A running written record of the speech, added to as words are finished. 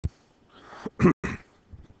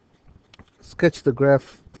sketch the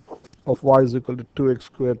graph of y is equal to 2x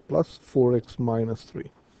squared plus 4x minus 3.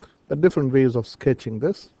 There are different ways of sketching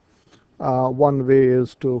this. One way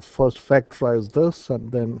is to first factorize this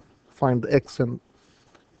and then find the x and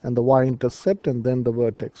the y-intercept and then the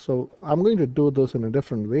vertex. So I'm going to do this in a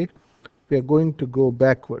different way. We are going to go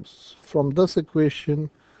backwards. From this equation,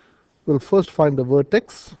 we'll first find the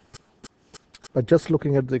vertex by just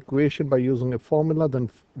looking at the equation by using a formula, then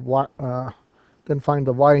find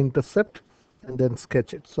the y-intercept and then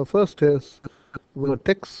sketch it. So first is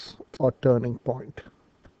vertex or turning point.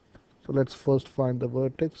 So let's first find the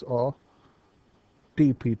vertex or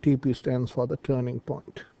TP. TP stands for the turning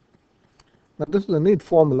point. Now this is a neat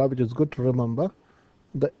formula which is good to remember.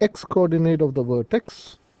 The x coordinate of the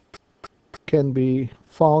vertex can be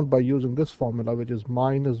found by using this formula, which is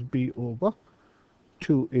minus b over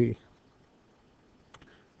 2a.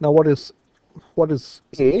 Now what is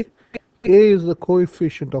a? A is the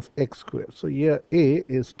coefficient of x squared. So here a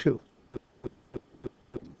is 2.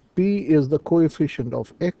 B is the coefficient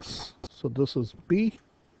of x. So this is b.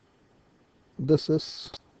 This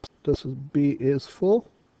is b is 4.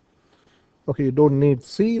 Okay, you don't need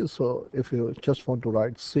c, so if you just want to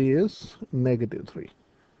write c is negative 3.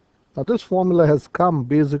 Now this formula has come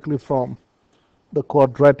basically from the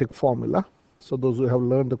quadratic formula. So those who have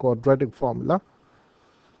learned the quadratic formula,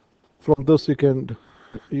 from this you can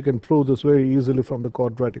prove this very easily from the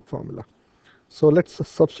quadratic formula. So let's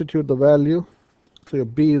substitute the value. So your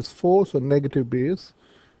b is 4, so negative b is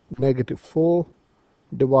negative 4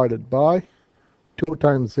 divided by 2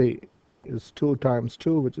 times a is 2 times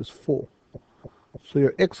 2, which is 4. So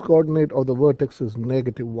your x coordinate of the vertex is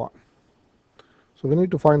negative 1. So we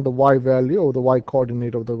need to find the y value or the y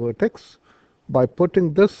coordinate of the vertex by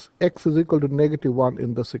putting this x is equal to negative 1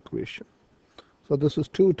 in this equation. So this is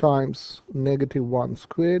 2 times negative 1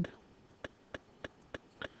 squared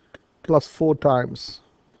plus 4 times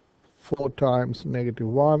negative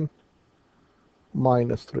 1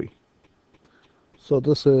 minus 3. So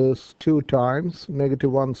this is 2 times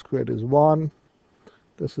negative 1 squared is 1.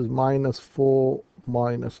 This is minus 4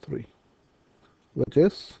 minus 3, which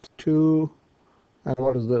is 2. And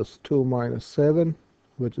what is this? 2 minus 7,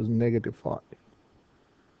 which is negative 5.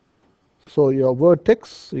 So your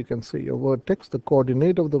vertex, you can see your vertex, the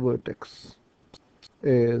coordinate of the vertex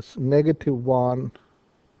is negative 1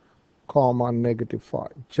 comma negative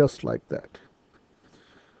 5, just like that.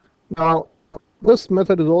 Now this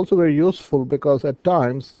method is also very useful because at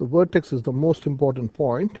times the vertex is the most important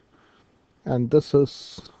point, and this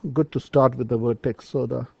is good to start with the vertex. So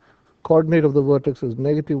the coordinate of the vertex is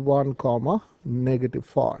negative 1 comma negative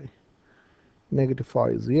 5. Negative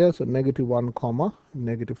 5 is here, so negative 1 comma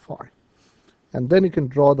negative 5. And then you can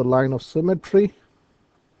draw the line of symmetry.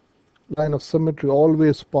 Line of symmetry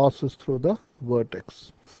always passes through the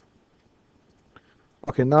vertex.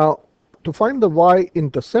 Okay, now to find the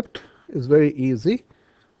y-intercept is very easy.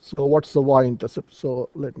 So what's the y-intercept? So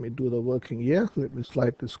let me do the working here. Let me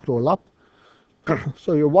slightly scroll up.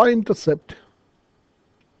 So your y-intercept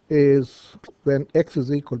is when x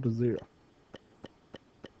is equal to 0.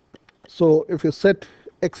 So if you set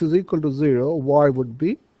x is equal to 0, y would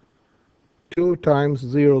be 2 times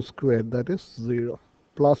 0 squared, that is 0,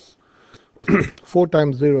 plus 4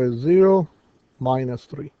 times 0 is 0, minus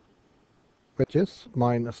 3, which is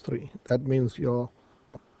minus 3. That means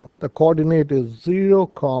the coordinate is 0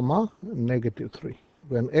 comma negative 3.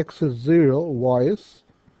 When x is 0, y is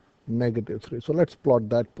negative 3. So let's plot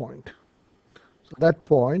that point. So that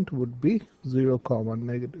point would be 0 comma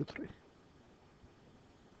negative 3.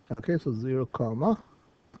 Okay, so 0 comma,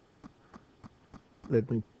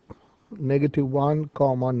 let me, negative 1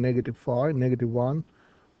 comma negative 5, negative 1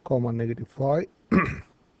 comma negative 5,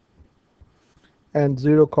 and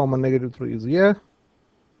 0 comma negative 3 is here.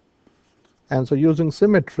 And so using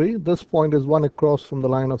symmetry, this point is 1 across from the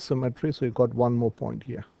line of symmetry, so you got one more point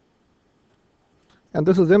here. And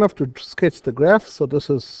this is enough to sketch the graph. So this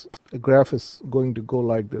is, the graph is going to go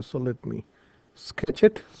like this. So let me sketch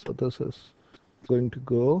it. So this is going to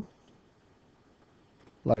go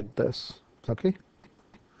like this. Okay.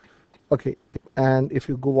 Okay. And if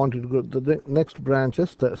you wanted to go, the next branch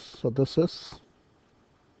is this. So this is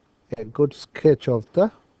a good sketch of the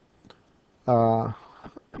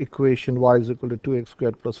equation y is equal to 2x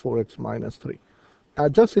squared plus 4x minus 3. Now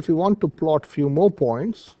just if you want to plot few more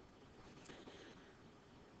points,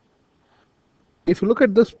 if you look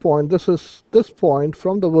at this point, this is this point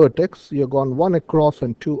from the vertex, you've gone 1 across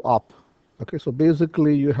and 2 up. Okay, so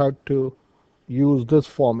basically you have to use this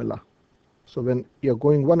formula. So when you're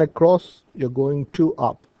going 1 across, you're going 2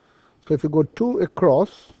 up. So if you go 2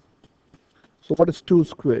 across, So what is 2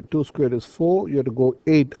 squared? 2 squared is 4. You have to go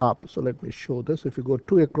 8 up. So let me show this. If you go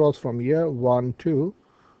 2 across from here, 1, 2.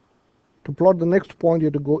 To plot the next point, you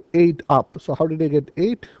have to go 8 up. So how did I get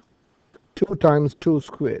 8? 2 times 2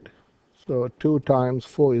 squared. So 2 times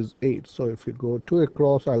 4 is 8. So if you go 2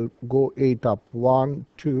 across, I'll go 8 up. 1,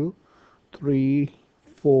 2, 3,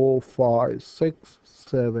 4, 5, 6,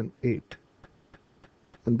 7, 8.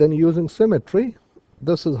 And then using symmetry,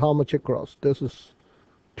 this is how much across. This is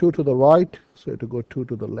 2 to the right, so you have to go 2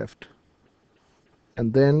 to the left.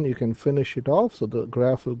 And then you can finish it off. So the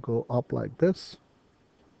graph will go up like this.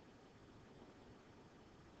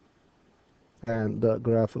 And the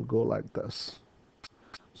graph will go like this.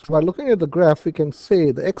 So by looking at the graph, we can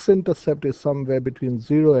say the x-intercept is somewhere between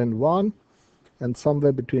 0 and 1, and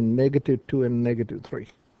somewhere between -2 and -3.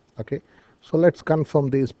 Okay, so let's confirm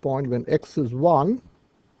this point. When x is 1,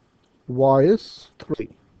 y is 3.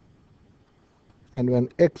 And when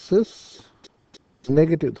x is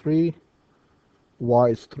 -3, y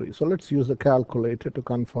is 3. So let's use the calculator to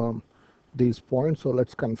confirm these points. So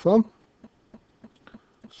let's confirm.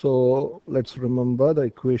 So let's remember the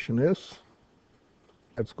equation is,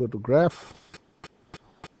 let's go to graph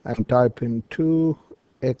and type in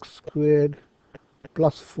 2x squared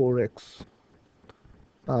plus 4x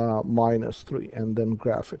minus 3, and then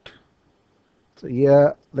graph it. So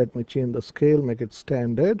here, let me change the scale, make it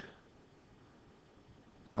standard.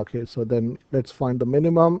 Okay, so then let's find the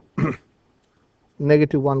minimum.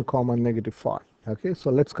 -1 comma -5. Okay, so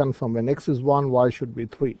let's confirm. When x is 1, y should be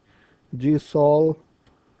 3. G solve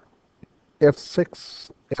f6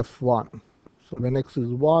 f1. So when x is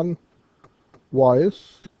 1, y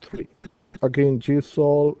is 3. Again, G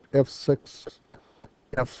solve f6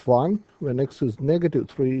 f1. When x is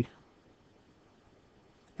 -3,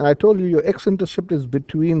 and I told you your x-intercept is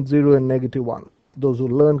between 0 and -1. Those who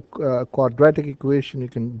learn quadratic equation, you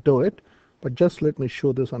can do it, but just let me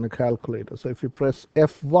show this on a calculator. So if you press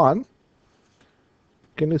F1,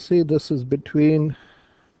 can you see this is between,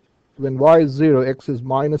 when y is 0, x is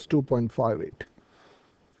minus 2.58,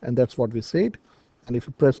 and that's what we said. And if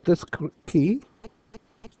you press this key,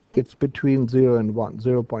 it's between 0 and 1,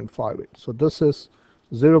 0.58. So this is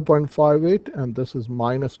 0.58, and this is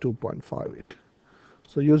minus 2.58.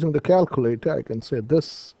 So using the calculator, I can say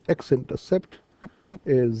this x-intercept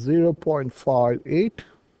is 0.58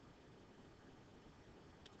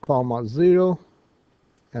 comma 0,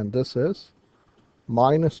 and this is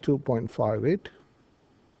minus 2.58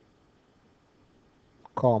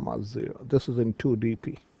 comma 0. This is in 2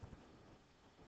 dp.